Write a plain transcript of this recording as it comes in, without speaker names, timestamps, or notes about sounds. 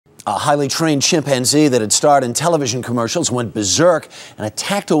A highly trained chimpanzee that had starred in television commercials went berserk and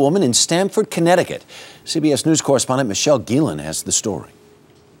attacked a woman in Stamford, Connecticut. CBS News correspondent Michelle Gielan has the story.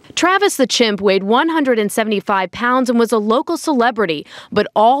 Travis the chimp weighed 175 pounds and was a local celebrity, but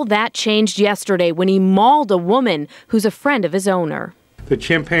all that changed yesterday when he mauled a woman who's a friend of his owner. The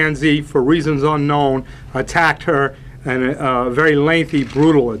chimpanzee, for reasons unknown, attacked her in a very lengthy,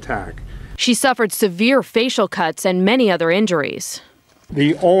 brutal attack. She suffered severe facial cuts and many other injuries.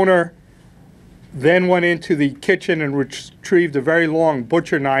 The owner then went into the kitchen and retrieved a very long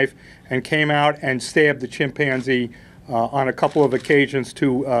butcher knife and came out and stabbed the chimpanzee on a couple of occasions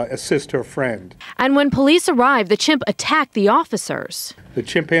to assist her friend. And when police arrived, the chimp attacked the officers. The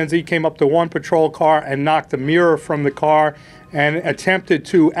chimpanzee came up to one patrol car and knocked the mirror from the car and attempted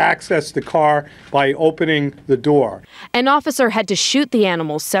to access the car by opening the door. An officer had to shoot the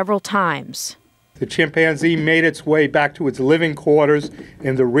animal several times. The chimpanzee made its way back to its living quarters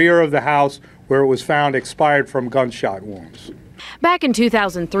in the rear of the house, where it was found expired from gunshot wounds. Back in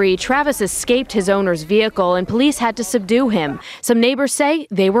 2003, Travis escaped his owner's vehicle and police had to subdue him. Some neighbors say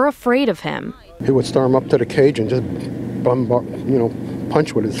they were afraid of him. He would storm up to the cage and just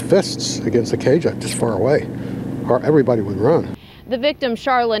punch with his fists against the cage just far away, or everybody would run. The victim,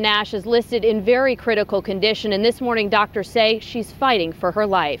 Charla Nash, is listed in very critical condition, and this morning doctors say she's fighting for her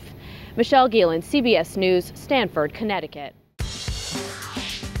life. Michelle Gielan, CBS News, Stamford, Connecticut.